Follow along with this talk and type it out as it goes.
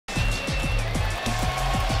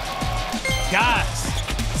Guys,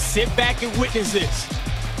 sit back and witness this.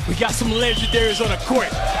 We got some legendaries on the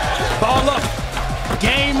court. Ball up.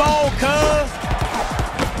 Game on, cuz.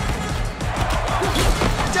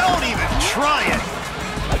 Don't even try it.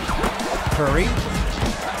 Curry.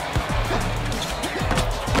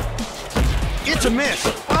 It's a miss.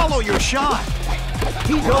 Follow your shot.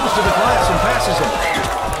 He goes to the glass and passes it.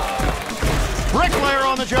 Bricklayer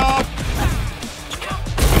on the job.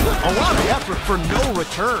 A lot of effort for no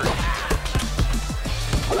return.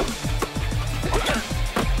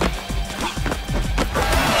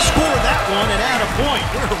 Score that one and add a point.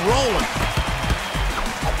 We're rolling.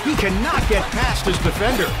 He cannot get past his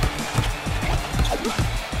defender.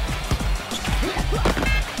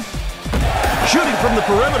 Shooting from the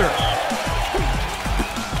perimeter.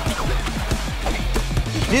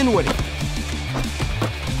 Dinwiddie.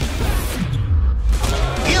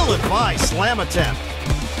 Ill-advised slam attempt.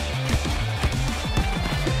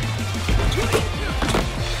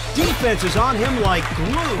 Defense is on him like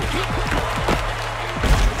glue.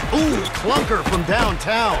 Ooh, clunker from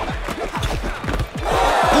downtown.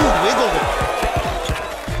 Ooh, wiggled it.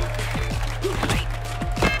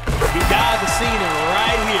 You guys are seeing it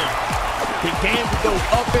right here. The game could go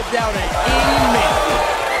up and down at any minute.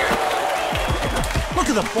 Look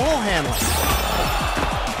at the ball handling.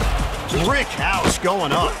 Brick house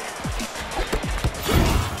going up.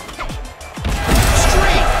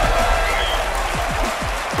 Streak.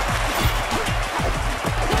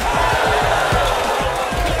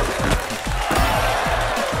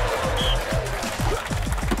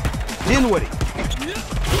 Dinwiddie.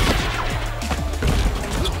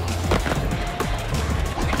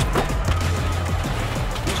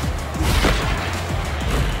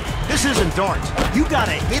 This isn't darts. You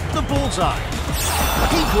gotta hit the bullseye.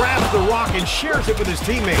 He grabs the rock and shares it with his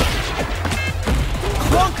teammate.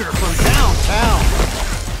 Clunker from downtown.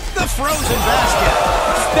 The frozen basket.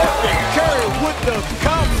 Stephen Curry with the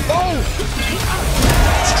combo.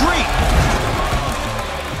 Streak.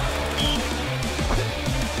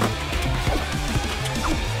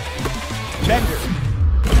 Bender.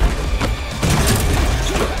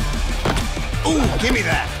 Ooh, give me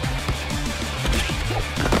that.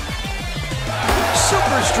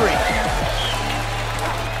 Super streak.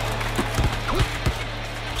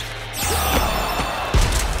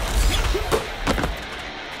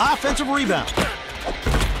 Offensive rebound.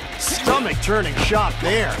 Stomach turning shot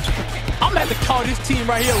there. I'm going to have to call this team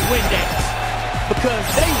right here Windex because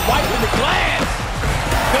they wiping the glass.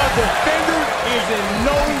 The defender is in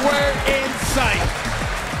nowhere in sight.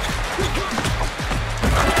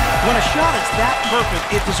 When a shot is that perfect,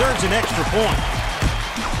 it deserves an extra point.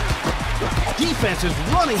 Defense is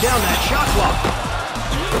running down that shot clock.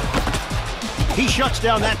 He shuts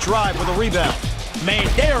down that drive with a rebound. Man,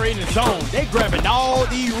 they're in the zone. They're grabbing all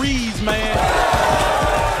these reads, man.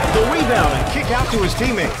 The rebound and kick out to his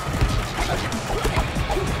teammate.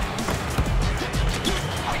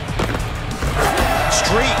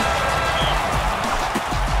 Streak.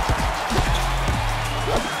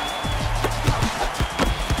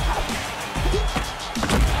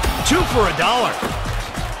 Two for $1.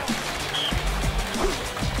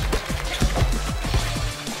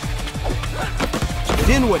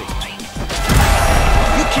 Dinwiddie.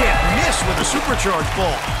 You can't miss with a supercharged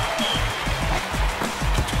ball.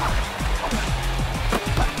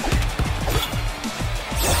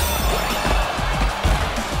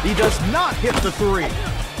 He does not hit the three.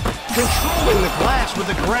 Controlling the glass with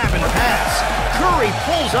the grab and pass. Curry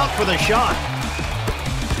pulls up for the shot.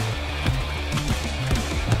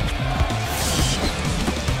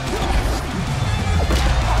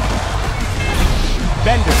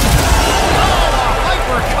 Bender.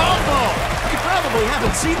 Hyper combo! You probably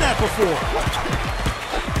haven't seen that before.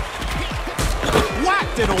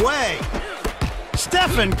 Whacked it away.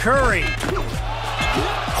 Stephen Curry.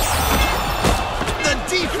 The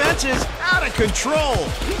defense is out of control.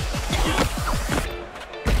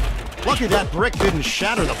 Lucky that brick didn't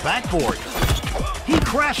shatter the backboard. He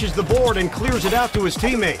crashes the board and clears it out to his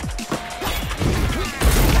teammate.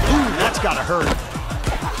 Ooh, that's gotta hurt.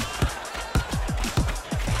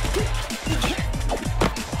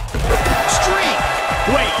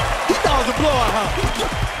 Wait, he thought it was a blowout, huh?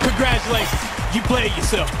 Congratulations, you played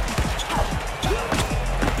yourself.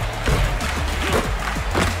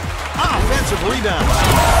 Offensive rebound.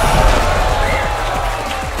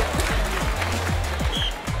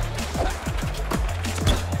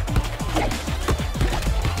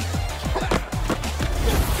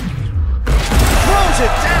 Throws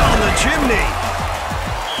it down the chimney.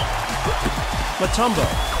 Matumbo.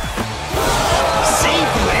 Save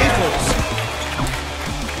the ankles.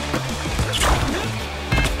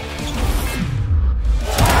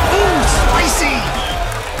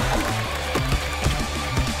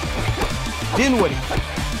 Dinwiddie.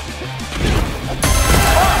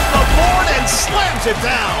 Off the board and slams it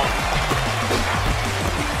down.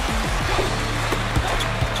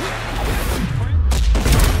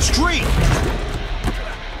 Street.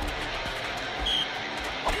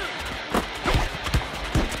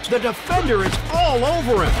 The defender is all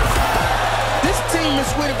over him. This team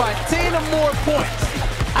is winning by 10 or more points.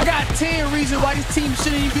 I got 10 reasons why this team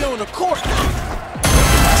shouldn't even be on the court.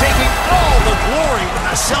 Taking all the glory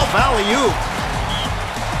with a self-alley-oop.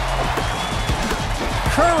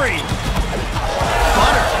 Curry.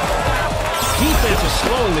 Butter. Defense is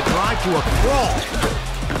slowing the drive to a crawl.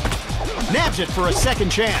 Nabs it for a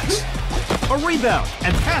second chance. A rebound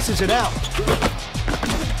and passes it out.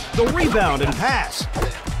 The rebound and pass.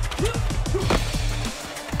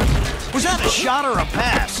 Was that a shot or a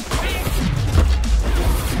pass?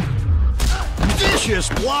 Vicious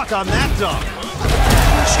block on that dunk.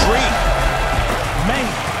 Street. Man,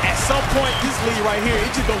 at some point, this lead right here,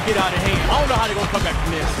 it's just gonna get out of hand. I don't know how they're gonna come back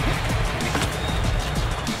from this.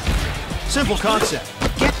 Simple concept.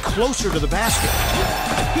 Get closer to the basket.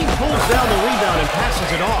 He pulls down the rebound and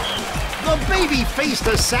passes it off. The baby-faced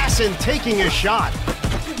assassin taking a shot.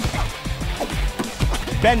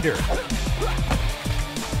 Bender.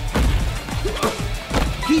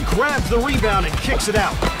 He grabs the rebound and kicks it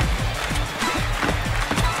out.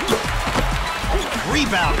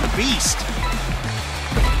 Rebound beast.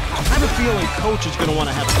 I have a feeling coach is going to want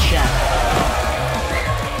to have a chat.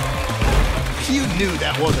 You knew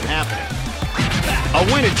that wasn't happening. A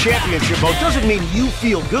win in championship mode doesn't mean you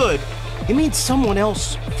feel good. It means someone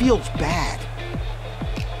else feels bad.